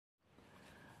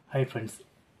Hi friends,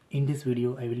 in this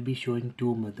video I will be showing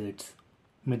two methods.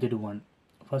 Method 1.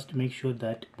 First, make sure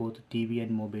that both TV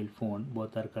and mobile phone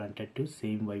both are connected to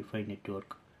same Wi-Fi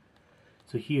network.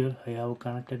 So here I have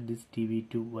connected this TV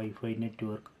to Wi-Fi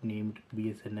network named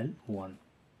BSNL 1.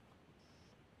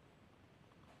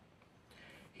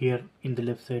 Here in the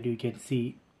left side you can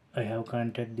see I have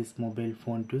connected this mobile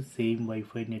phone to same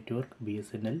Wi-Fi network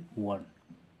BSNL 1.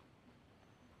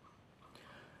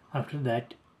 After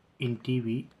that, in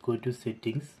TV, go to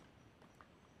settings,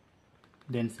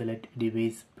 then select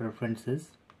device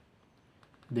preferences,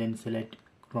 then select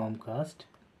chromecast,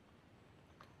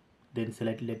 then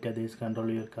select let others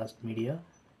control your cast media.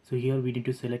 So here we need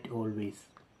to select always.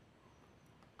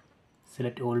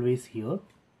 Select always here.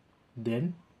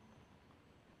 Then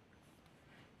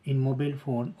in mobile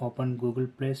phone, open Google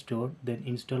Play Store, then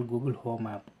install Google Home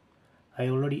app. I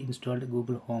already installed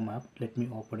Google Home app. Let me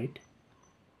open it.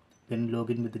 Then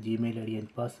log in with the Gmail ID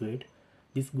and password.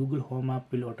 This Google Home app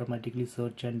will automatically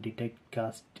search and detect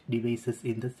cast devices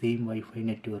in the same Wi-Fi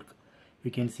network.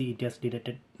 You can see it has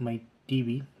detected my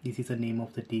TV. This is the name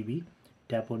of the TV.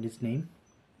 Tap on this name,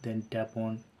 then tap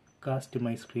on cast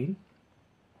my screen,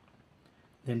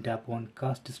 then tap on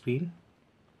cast screen,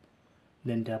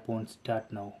 then tap on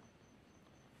start now.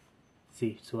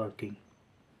 See, it's working.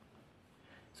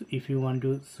 So if you want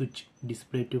to switch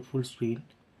display to full screen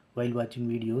while watching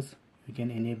videos, you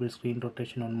can enable screen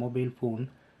rotation on mobile phone,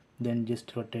 then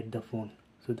just rotate the phone.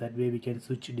 So that way we can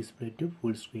switch display to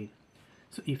full screen.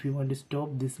 So if you want to stop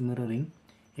this mirroring,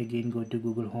 again go to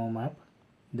Google Home app,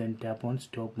 then tap on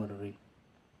stop mirroring.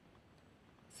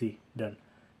 See, done.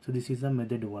 So this is the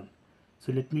method 1.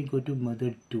 So let me go to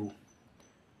method 2.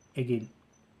 Again,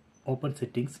 open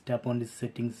settings, tap on this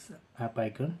settings app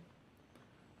icon,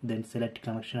 then select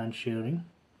connection and sharing,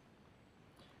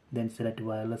 then select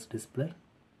wireless display.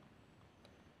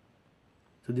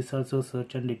 So this also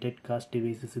search and detect cast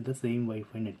devices in the same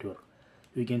Wi-Fi network.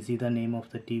 You can see the name of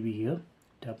the TV here.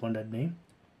 Tap on that name,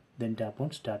 then tap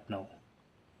on start now.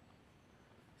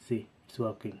 See, it's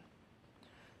working.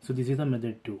 So this is the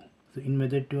method 2. So in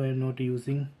method 2 I am not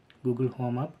using Google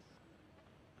Home app.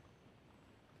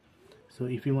 So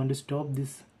if you want to stop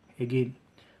this, again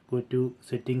go to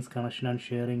settings, connection and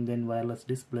sharing, then wireless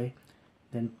display,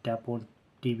 then tap on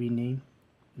TV name,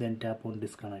 then tap on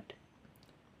disconnect.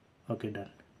 Okay, done.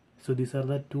 So these are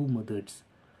the two methods.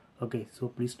 Okay, so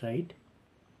please try it.